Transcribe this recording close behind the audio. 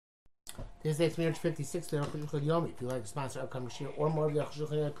This is 356. If you like to sponsor upcoming share or more of your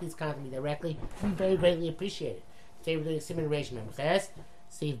Shulchan, please contact me directly. We very greatly appreciate it. Favorite Simon Reish member Ches,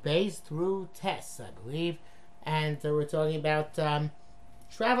 Steve Bays through Tess, I believe, and we're talking about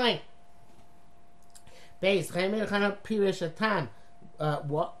traveling. Bays, why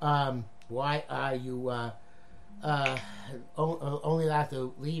are you only allowed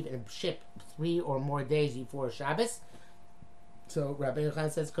to leave in a ship 3 or more days before Shabbos? So Rabbi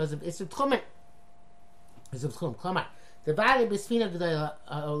Yochanan says because of Isur Tchumen. Isur Tchum. Klamar. The valley B'Sfina G'dayla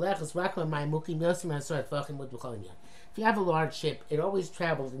Olech is Rakma Ma'amukim Yosim HaSorat Fachim Mut B'Cholim Yom. If you have a large ship, it always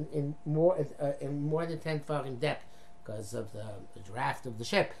travels in more than 10 Fachim depth because of the draft of the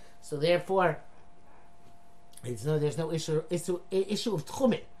ship. So therefore, there's no issue of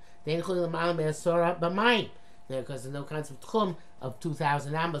Tchumen. They include the Ma'al Me'asora B'Mayim. Because there's no concept of tchum of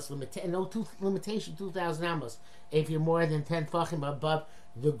 2,000 amos, limitation 2,000 amos. If you're more than 10 fachim above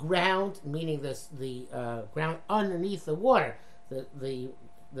the ground, meaning the ground underneath the water, the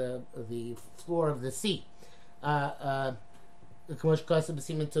floor of the sea. Which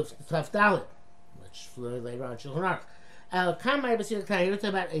later on Shulchan Aruch.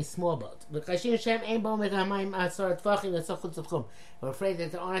 About a small boat. We're afraid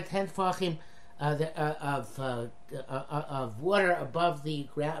that there aren't 10 fachim of water above the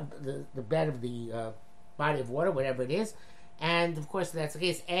ground, the bed of the body of water, whatever it is. And of course, if that's the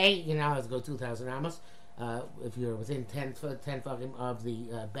case, you're not allowed to go 2,000 amos if you're within 10 fachim of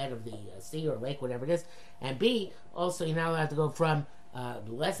the bed of the sea or lake, whatever it is. And B, also you're not allowed to go from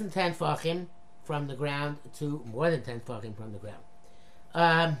less than 10 fachim from the ground to more than 10 fachim from the ground.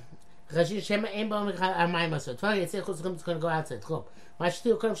 Why is it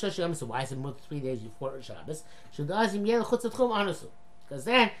more than 3 days before Shabbos? Because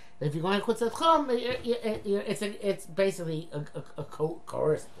then, if you're going chutz tchum, it's basically a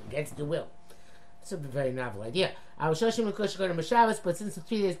coercive against your will. It's a very novel idea. But since the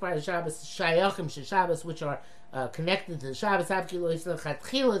 3 days prior to Shabbos, Shabbos, which are connected to the Shabbos,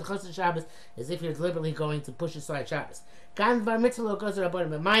 as if you're deliberately going to push aside Shabbos.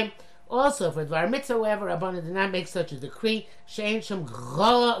 Also, for Dvar Mitzvah, however, Rabbanan did not make such a decree. There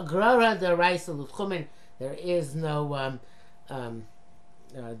is no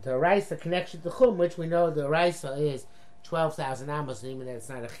Daraisa connection to Chum, which we know the Raisa is 12,000 amos, even that it's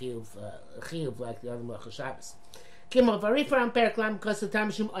not a chiyuv like the other Melech Shabbos. Because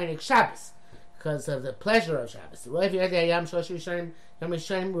of the pleasure of Shabbos.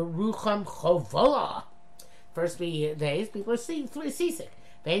 First 3 days, people are seasick.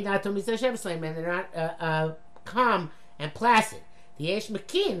 And they're not calm and placid. There's some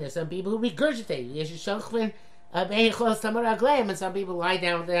people who regurgitate. And some people lie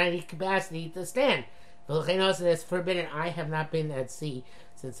down without any capacity to stand. It's forbidden. I have not been at sea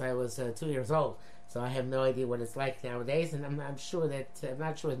since I was 2 years old, so I have no idea what it's like nowadays. And I'm not sure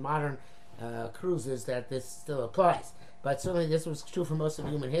with modern cruises that this still applies. But certainly this was true for most of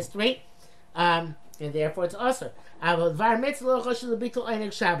human history. And therefore it's also. If you're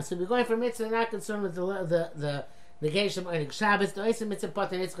going for mitzvah, they're not concerned with the negation of Einik Shabbos. The Oisem mitzvah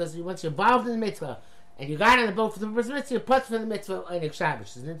potter because once you're involved in the mitzvah and you got on the boat for the mitzvah, you're put for the mitzvah of Einik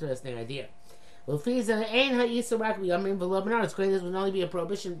Shabbos. It's an interesting idea. It's great. This would only be a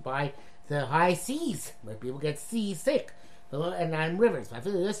prohibition by the high seas, where people get seasick, and not in rivers.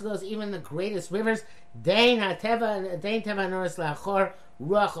 This goes even the greatest rivers. Rivers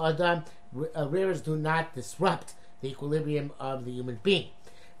do not disrupt the equilibrium of the human being.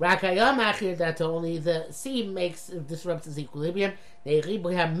 That only the sea disrupts his equilibrium. He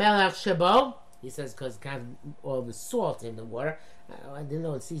says because kind of all the salt in the water. I didn't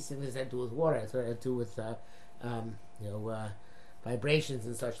know what seasickness had to do with water. I thought it had to do with vibrations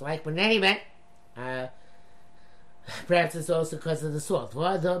and such like. But in any event, perhaps it's also because of the salt. So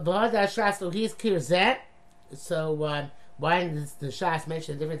why does the Shas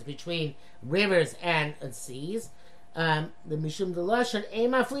mention the difference between rivers and seas? The Mishum Delashon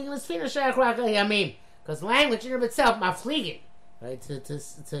Ema Fliegen is Fina Shach Yamim. Because language in of itself, mafliegen, right?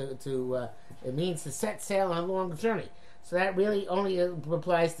 It means to set sail on a long journey. So that really only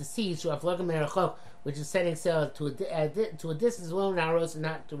applies to seas, which is setting sail to a distance alone, arrows, and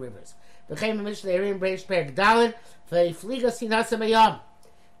not to rivers. The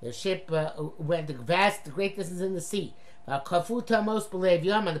ship went the great distance in the sea. Kafuta most believe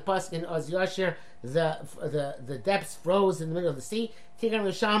Yom and the pasuk in Oz Yashir, the depths froze in the middle of the sea. Tigan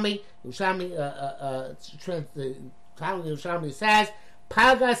Yerushalmi the Talmud Yerushalmi says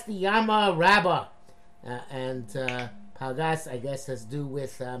Palgas the Yama Rabba, and Palgas I guess has to do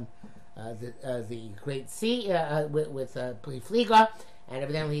with the Great Sea with Plifliga, and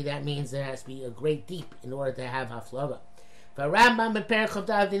evidently that means there has to be a great deep in order to have haflaga.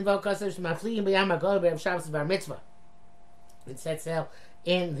 It sets sail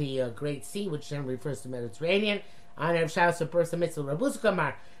in the Great Sea, which then refers to the Mediterranean. On Erev Shabbos, a person mitzvah Rabuz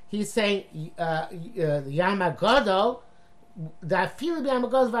Kamar. He's saying the Yamagodo, that feeling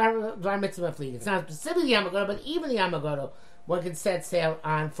Yamagodo var mitzvah mafliim. It's not specifically Yamagodo, but even the Yamagodo, one can set sail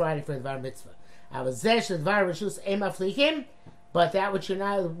on Friday for the var mitzvah. But that which you're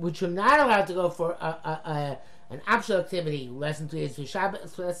not allowed to go for an optional activity, less than 3 days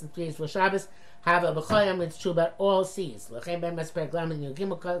for Shabbos, have a b'choyam. It's true about all seas.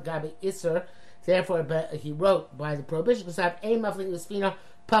 Therefore, but he wrote by the prohibition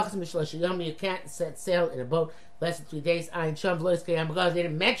you can't set sail in a boat less than 3 days. They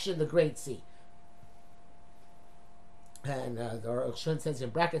didn't mention the Great Sea. And the Shun says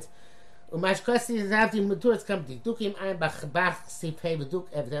in brackets,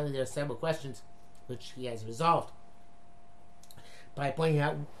 evidently there are several questions which he has resolved by pointing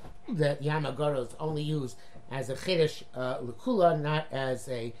out that Yamagoro is only used as a chiddush l'kula, not as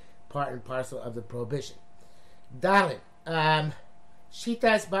a part and parcel of the prohibition. Dalit,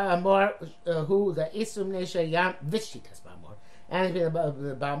 shitas ba'amor, who the isum nesha yam vishitas ba'amor, and the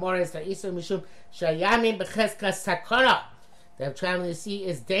ba'amor is the isum mishum shayamim b'cheska sakara. That traveling the sea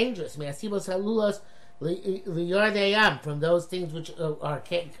is dangerous. Me'asibos halulos liyordeyam, from those things which are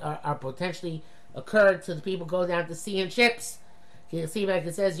potentially occurred to the people go down to sea in ships. You can see like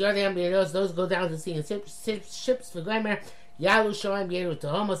it says, Yordeyam b'yeros, those go down to sea in ships for Gomer. Yalu shoim b'yeru to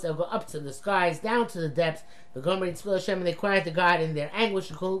homos, they'll go up to the skies, down to the depths. The Gomer yitzvil Hashem, and they cry to God in their anguish.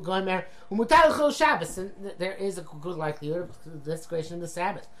 Gomer umutal l'chol Shabbos, and there is a good likelihood of desecration of the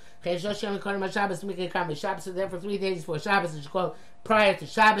Sabbath. Shabbos, so therefore 3 days before Shabbos, it's called prior to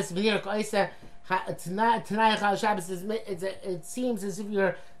Shabbos. Shabbos it seems as if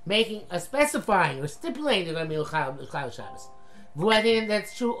you're making a specifying or stipulating they're going to be Chal Shabbos.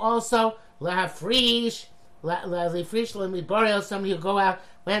 That's true also. Lahafrish, somebody who go out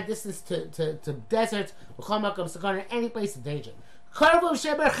land distance to deserts, any place of danger.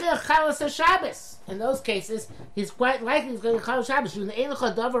 In those cases, he's quite likely he's going to Chal Shabbos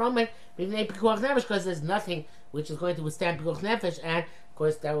because there's nothing which is going to withstand Pikuach Nefesh, and of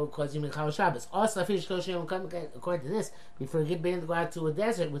course that will cause you to Chal Shabbos. Also, according to this, before you get to go out to a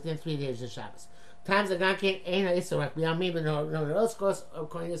desert within 3 days of Shabbos. Times according to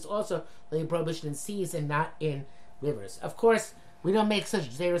this also the prohibition in seas and not in rivers. Of course, we don't make such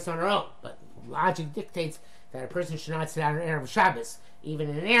xeris on our own, but logic dictates that a person should not sit on an Erev Shabbos, even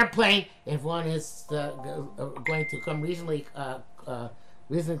in an airplane, if one is going to come reasonably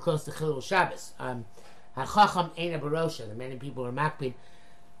close to Chilul Shabbos. HaChacham Eina Barosha, the many people are makpid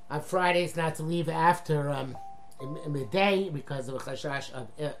on Fridays not to leave after midday because of a chashash of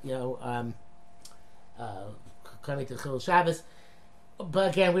coming to Chilul Shabbos. But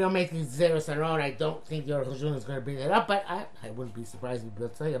again, we don't make these zeros on our own. I don't think the Aruch HaShulchan is going to bring that up, but I wouldn't be surprised if we'll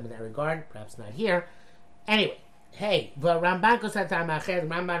tell you in that regard. Perhaps not here. Anyway, hey, the Ramban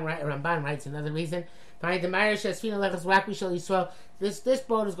writes another reason. This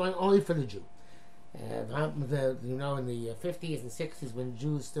boat is going only for the Jew. In the 50s and 60s, when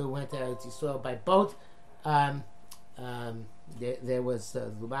Jews still went to Yisrael by boat, there was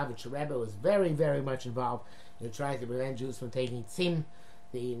the Lubavitcher Rebbe was very, very much involved in trying to prevent Jews from taking Tzim,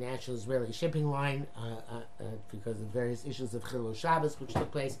 the national Israeli shipping line, because of various issues of Chilul Shabbos which took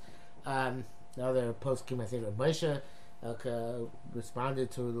place. The other poskim, I think, Moshe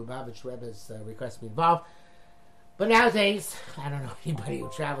responded to Lubavitcher Rebbe's request to be involved. But nowadays, I don't know anybody who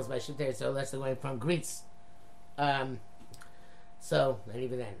travels by ship there, so unless they're going from Greece. So, and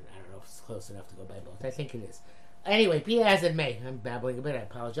even then, I don't know if it's close enough to go by boat. I think it is. Anyway, be it as it may, I'm babbling a bit, I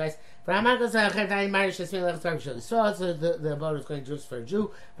apologize. So the boat is going just for a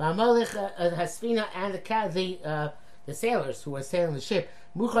Jew. Hasfina and the sailors who are sailing the ship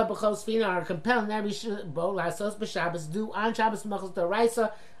are compelled in every boat do on Shabbos melachos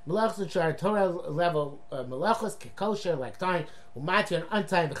d'oraisa, melachos which are Torah level melachos, kosher, like tying, umati and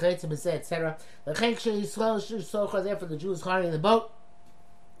untying, etc. Therefore the Jew is chartering the boat.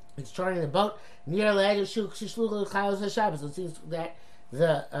 It's chartering the boat near Shabbos. It seems that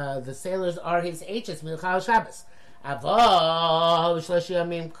the sailors are his agents Milchal Shabbos.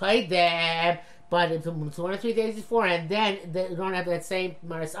 But if it's 1 or 3 days before, and then they don't have that same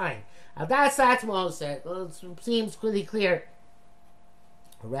Maris Ayin. It seems pretty clear,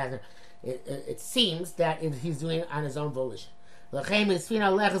 or rather, it seems that he's doing it on his own volition. So therefore,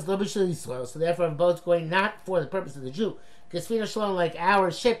 the boat's going not for the purpose of the Jew. Gesfina Shalom, like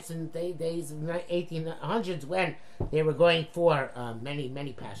our ships in the days of the 1800s when they were going for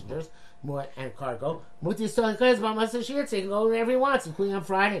many passengers more and cargo. Muti Stolen Kaz Bamasa Shir, so he can go wherever he wants, including on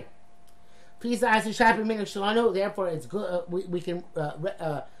Friday. Therefore, it's good. We can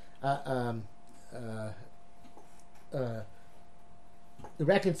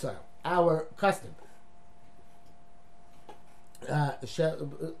reconcile our custom.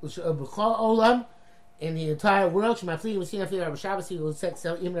 In the entire world, Shemafli was seen after Shabbos. He will set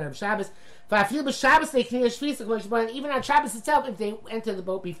sell even on Shabbos. Fa'afil b'Shabbos they can shvisa, even on Shabbos itself if they enter the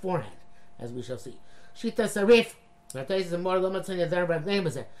boat beforehand, as we shall see. Shita Sarif.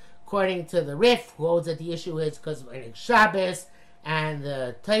 According to the Rif, who holds that the issue is because of Shabbos, and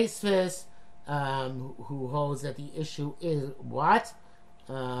the Taisvis, who holds that the issue is what?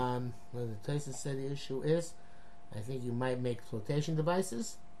 Well, the Taisvis said the issue is, I think you might make flotation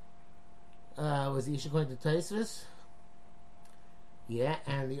devices. Was the issue according to Taisvis? Yeah,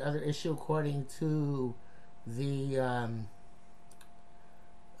 and the other issue according to the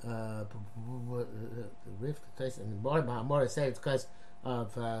Rif, the Taisvis, and the Mora said it's because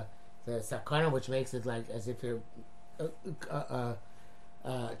of the sakana, which makes it like as if you're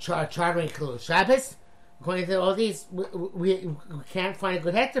chartering Chilul Shabbos. According to all these, we can't find a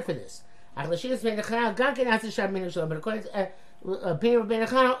good hector for this. But according to opinion of Ben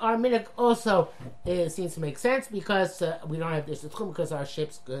Achana, our minhag also seems to make sense because we don't have this tchum because our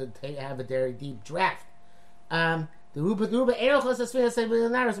ships have a very deep draft. The Ruba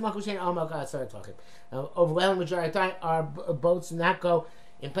overwhelming majority of the time, our boats do not go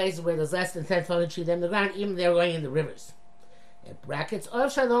in places where there's less than 10 feet on the ground, even if they're going in the rivers. In brackets,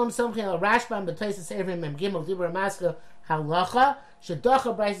 Of Shalom Somchin al Rashbam B'Toysa Sefer Mem Gimel Dibur Maska Halacha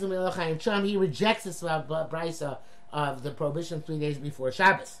Shedocha Brisa Melacha and Chum. He rejects this brisa of the prohibition 3 days before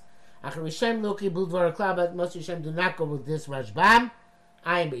Shabbos. Achar Rishem Luki Budvar Klaba. Most Rishem do not go with this Rashbam.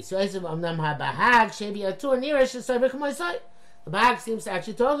 Ayin B'Yisrael Amnam HaBahag Shebi Atur Nira Shesavik Moisai. The Bahag seems to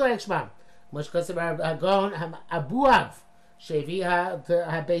actually told the Rashbam. Much Kosev Agon Abuav Shevi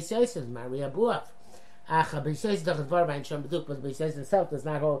HaBeis Yosef Maria Abuav. But the Beis himself does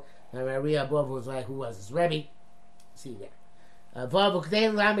not hold Maria Abuav who was his Rebbe. See there. And he was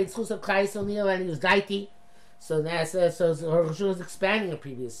Daiti. So now so was expanding a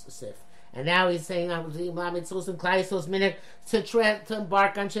previous sif. And now he's saying to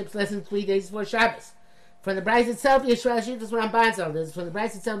embark on ships less than 3 days before Shabbos. From the Bryce itself, Yeshua Shittas Ramban said this. From the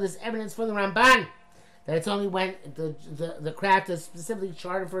Bryce itself, there's evidence from the Ramban that it's only when the craft is specifically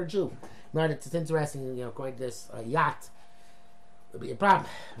chartered for a Jew. Not it's interesting, according to this yacht would be a problem,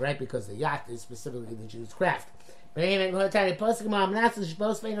 right? Because the yacht is specifically the Jew's craft. But anyway, when you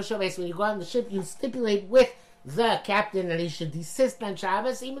go on the ship, you stipulate with the captain that he should desist on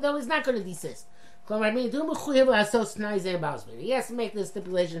Shabbos, even though he's not going to desist. He has to make this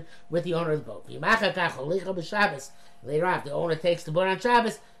stipulation with the owner of the boat. Later on, if the owner takes the boat on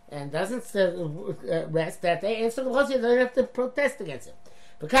Shabbos and doesn't rest that day, and so they don't have to protest against him.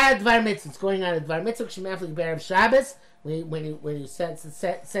 It's going on at Dvar Mitzvah, Shemaflik Be'erev Shabbos, when you set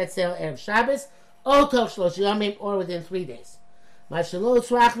sail Erev Shabbos, or within 3 days. Why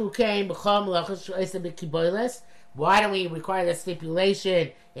don't we require that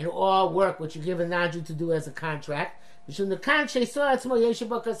stipulation in all work which you give a non-Jew to do as a contract? Because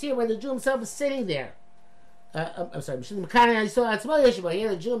here, when the Jew himself is sitting there, here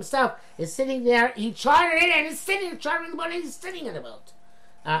the Jew himself is sitting there, he chartered it and is chartering the boat and he's sitting in the boat.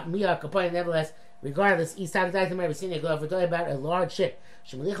 Nevertheless, regardless, about a large ship,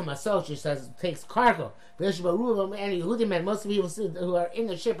 which says takes cargo, and most people who are in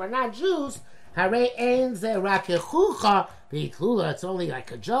the ship are not Jews. It's only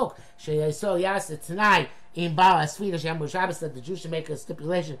like a joke. Tonight in Bala Swedish Shabbos that the Jew should make a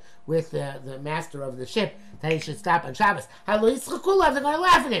stipulation with the master of the ship that he should stop on Shabbos. They're going to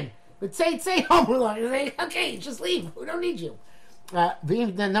laugh at him. But say home alone. Okay, just leave. We don't need you. And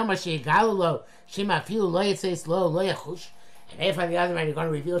if on the other hand you're going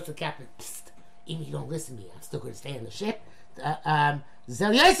to reveal to the captain, even if you don't listen to me, I'm still going to stay on the ship. This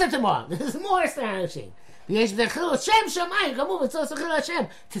is more astonishing. To say to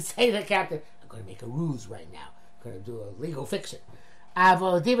the captain, I'm going to make a ruse right now. I'm going to do a legal fiction.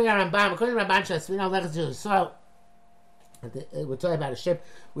 According to Ramban, so we're talking about a ship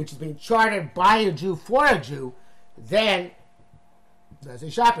which is being chartered by a Jew for a Jew. Then as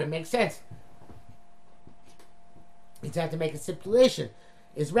a shopper, it makes sense. It's had to make a stipulation.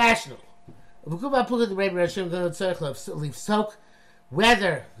 It's rational. Whether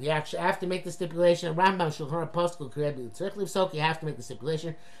you actually have to make the stipulation, Rambam Shulchan Apostle you have to make the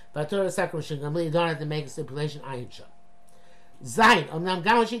stipulation. But you don't have to make a stipulation. Zayin. Omnam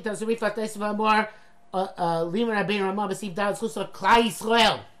Gaon Shita Zurifa Tesva More Lima Rabbeinu Ramah B'Siv Dal Chusa Klai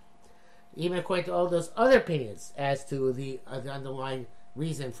Yisrael. Even according to all those other opinions as to the underlying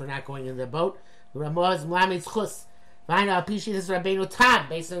reason for not going in the boat, Ramah's Mlamitz Chus. Find out Pishi is Rabbeinu Tam,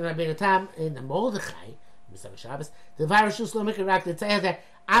 based on Rabbeinu Tam in the Mordechai, Mr. Shabbos. The virus Shus Lo Mikra Rak to tell you that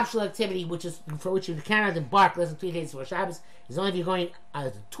optional activity, for which you cannot embark less than 3 days before Shabbos, is only if you're going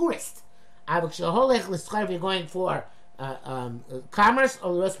as a tourist. If you're going for commerce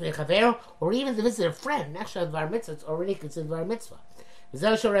or even to visit a friend, actually Dvar Mitzvah, it's already considered Dvar Mitzvah.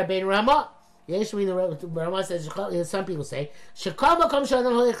 Rabbeinu Ramah. Ramah says, some people say,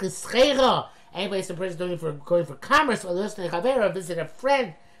 anybody some person going for commerce or visit a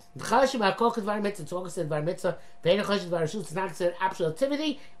friend. It's all considered Dvar Mitzvah. It's not considered optional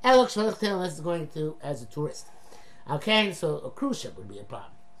activity unless it's going to as a tourist. Okay, so a cruise ship would be a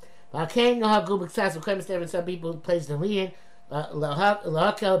problem. Some people place the lenient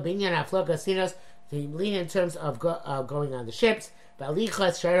to lean in terms of going on the ships.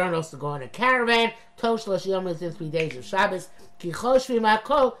 Sharon also go on a caravan. Within 3 days of Shabbos. Because they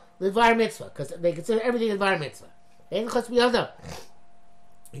consider everything Dvar Mitzvah.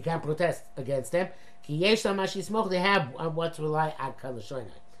 You can't protest against them. They have on what to rely on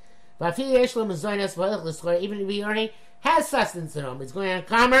Kalashoinai. Even if he already has sustenance at home, he's going on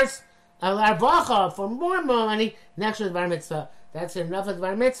commerce, for more money, next to Dvar Mitzvah. That's enough of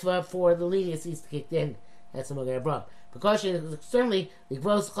Dvar Mitzvah for the leniencies to kick in. That's the Moger Abram. Because certainly, he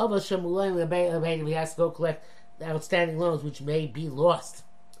has to go collect the outstanding loans which may be lost.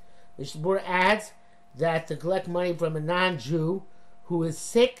 The Shabur adds that to collect money from a non-Jew who is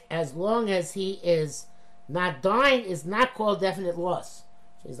sick, as long as he is not dying, is not called definite loss.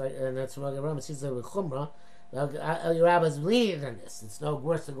 So he's like, and that's from Rambam. He's like with Chumrah. Your Rabbi is lenient on this. It's no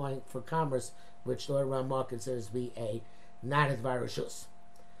worse than going for commerce, which Lord Ramah considers to be not a Dvar Rishus.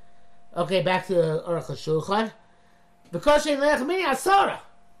 Okay, back to Aruch HaShulchan. Because she left me Asara.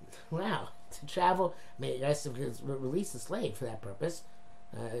 Wow, to travel. I mean, you guys release a slave for that purpose,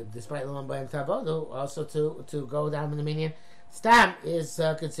 despite the Lambayim Tavodu, also to go down in the Minyan. Stam is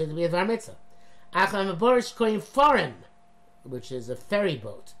considered to be a Dvar Mitzvah. Achlam Aborish Koyin Forim, which is a ferry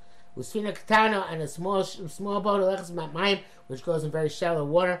boat. Usfina Katana and a small boat, which goes in very shallow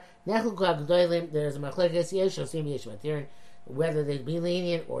water. There's a machlekes yesh, whether they be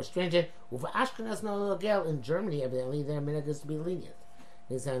lenient or stringent. In Germany, evidently, their minhag is to be lenient.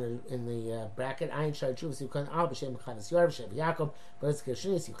 It's in the bracket Ein Shar Chuvas Yukon Al B'Shem Chadas Yorv Shem Yaakov B'Ez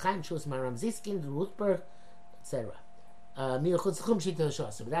Kershnis Yukhan Chuvas Maram Ziskin Ruthberg, etc. But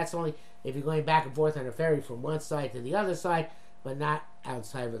that's only if you're going back and forth on a ferry from one side to the other side, but not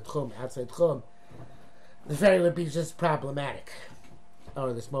outside of the Tchum. Outside Tchum, the ferry would be just problematic,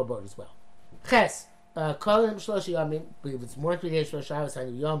 or the small boat as well. Ches, Kolim Shloshi Yomim, if it's more than 3 days for Shabbos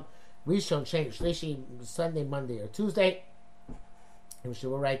on Yom Rishon Sheni Shlishi, Sunday, Monday, or Tuesday. And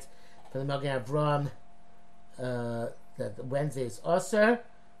Shmuel writes for the Magen Avraham that Wednesday is Osir,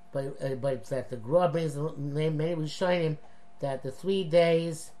 but that the Gra brings the name. Many Rishonim that the 3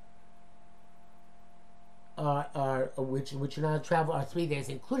 days are which you're not to travel are 3 days,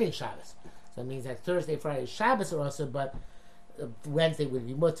 including Shabbos. So it means that Thursday, Friday, Shabbos are also, but Wednesday would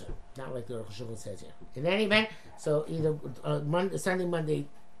be mutter, not like the Aruch HaShulchan says here. In any event, so either Sunday, Monday,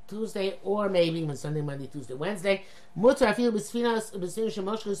 Tuesday, or maybe even Sunday, Monday, Tuesday, Wednesday. Mutter, I feel you're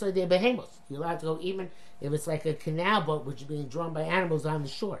allowed to go even if it's like a canal boat which is being drawn by animals on the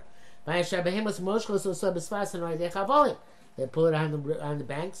shore. They pull it on the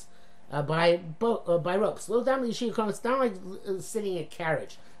banks by ropes. It's not like sitting in a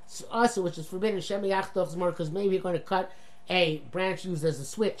carriage. It's also, which is forbidden, because maybe you're going to cut a branch used as a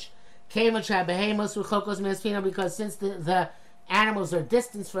switch. Because since the animals are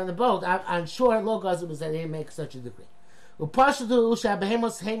distanced from the boat, I'm sure Logos was that they didn't make such a decree. Obviously,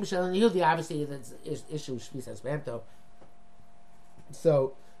 that's issue Shvisas Bento.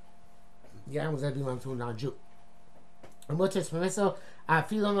 So, the animals that belong to a non-Jew. Even if it's not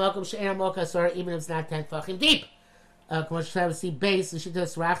 10 tefachim deep. Base,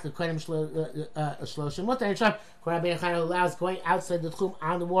 allows going outside the tchum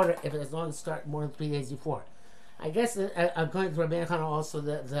on the water if it as long as start more than 3 days before. I guess according to Rabbeinu Chana, also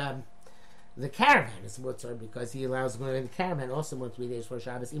the caravan is mutzar because he allows going in the caravan also more than 3 days before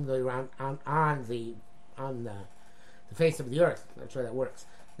Shabbos, even though you're on the face of the earth. I'm not sure that works.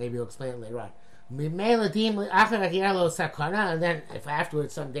 Maybe he'll explain it later on. And then if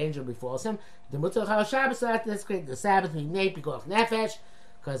afterwards some danger befalls him, the mutzar chal Shabbos, that's great. The Sabbath we make because nefesh,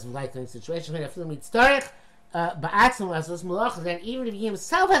 because of life situation. If he meets starich. Then even if he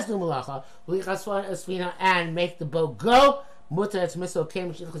himself has no malacha, and make the boat go, Mutter Etzmiso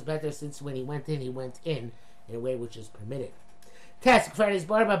came Shilchus better since when he went in a way which is permitted. Test Kfaris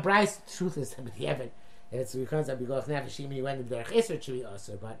Barba Bryce. Truth is that the Evan. It's because of Pikuach Nefesh. Even he went in Derech Isser it should be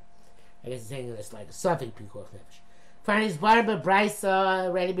also, but I guess he's saying it's like a suffix Pikuach Nefesh. Kfaris Barba Bryce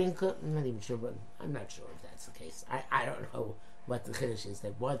already been cooked. I'm not even sure, but I'm not sure if that's the case. I don't know what the Chiddush is.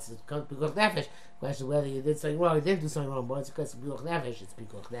 That once it comes Pikuach Nefesh, question whether you did something wrong, you didn't do something wrong. But once it comes to Pikuach Nefesh, it's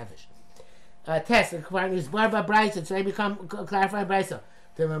Pikuach Nefesh. Test and Kfaris Barba Bryce. It's already become clarified Bryce.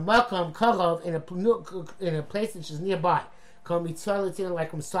 The Makom Karov in a place which is nearby. Come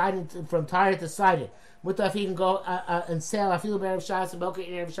like from Tyre to Sidon. Mutaf he can go and sail. I feel Erev Shabbos and Boker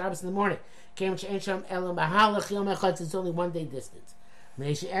in Erev Shabbos in the morning. Came to Ensham Elam Bahalach Yom Echad. It's only 1 day distance.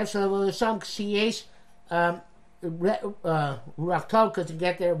 Meish Erev Shabbos Sham Kshiyesh Ruach Tov, because you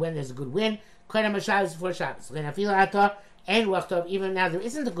get there when there's a good wind. Kodem Shabbos before Shabbos. Then I feel Atah and Ruach Tov. Even now there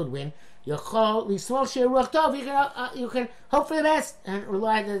isn't a good wind. You can hope for the best and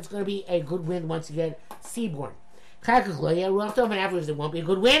rely that it's going to be a good wind once you get seaborne. And afterwards there won't be a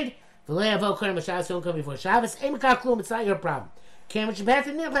good wind. Don't come before Shabbos. It's not your problem.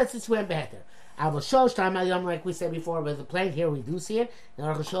 Let's swim better. I will show like we said before with the plane. Here we do see it.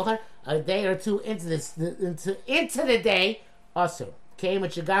 A day or two into the day also.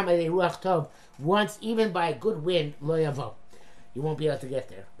 Once even by a good wind, you won't be able to get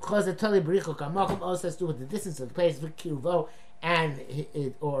there. Also has to do with the distance of the place, and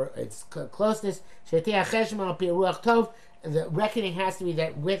its closeness. The reckoning has to be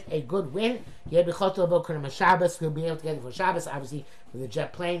that with a good wind, you'll be able to get it for Shabbos. Obviously, with a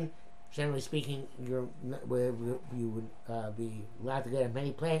jet plane, generally speaking, you would be allowed to get on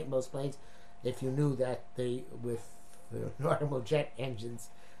most planes, if you knew that with the normal jet engines.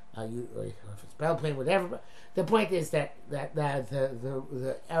 If it's a plane, whatever. But the point is that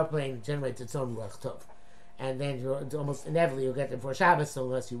the airplane generates its own ruach tov, and then almost inevitably you'll get there for Shabbos,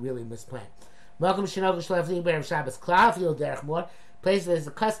 unless you really misplan. Welcome Shinogu Shlefli Erev Shabbos Klavil Derech Mor, place that is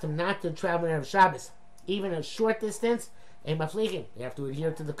accustomed not to travel Erev Shabbos, even a short distance. A maflikim, you have to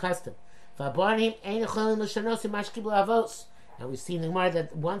adhere to the custom. And we've seen in the Gemara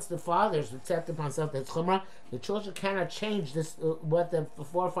that once the fathers accept upon self that's chumrah, the children cannot change this what the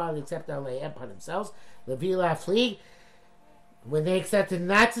forefathers accepted upon themselves. Levila flee, when they accepted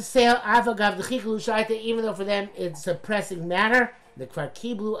not to sail, avagav dechiklu shaita, even though for them it's a pressing matter. The kvar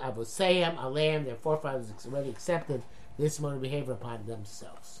kiblu avosayim aleim, their forefathers already accepted this mode of behavior upon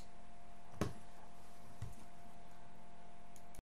themselves.